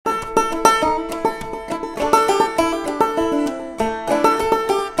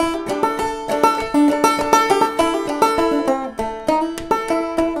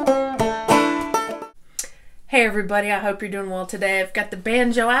everybody, I hope you're doing well today. I've got the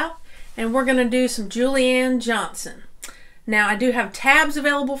banjo out and we're going to do some Julianne Johnson. Now I do have tabs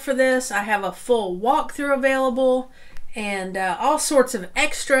available for this. I have a full walkthrough available and all sorts of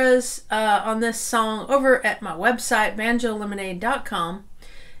extras on this song over at my website banjolemonade.com.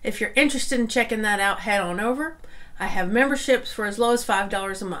 If you're interested in checking that out, head on over. I have memberships for as low as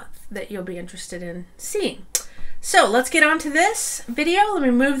 $5 a month that you'll be interested in seeing. So let's get on to this video. Let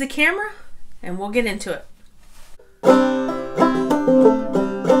me move the camera and we'll get into it.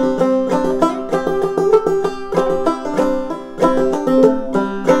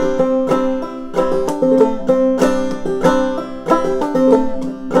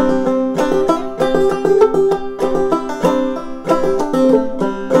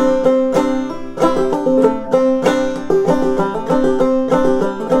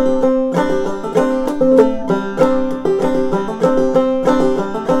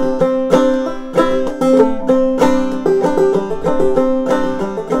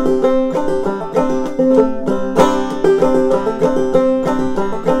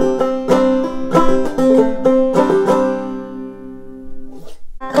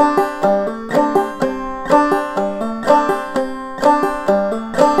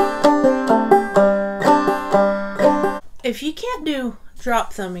 If you can't do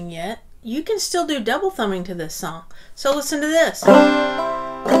drop thumbing yet, you can still do double thumbing to this song. So listen to this.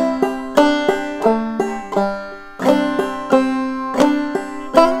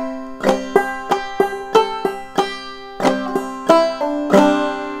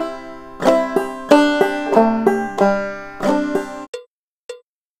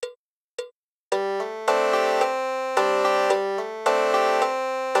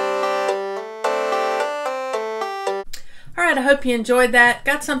 Alright, I hope you enjoyed that,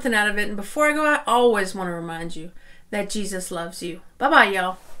 got something out of it, and before I go, I always want to remind you that Jesus loves you. Bye-bye,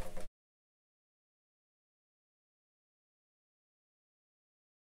 y'all.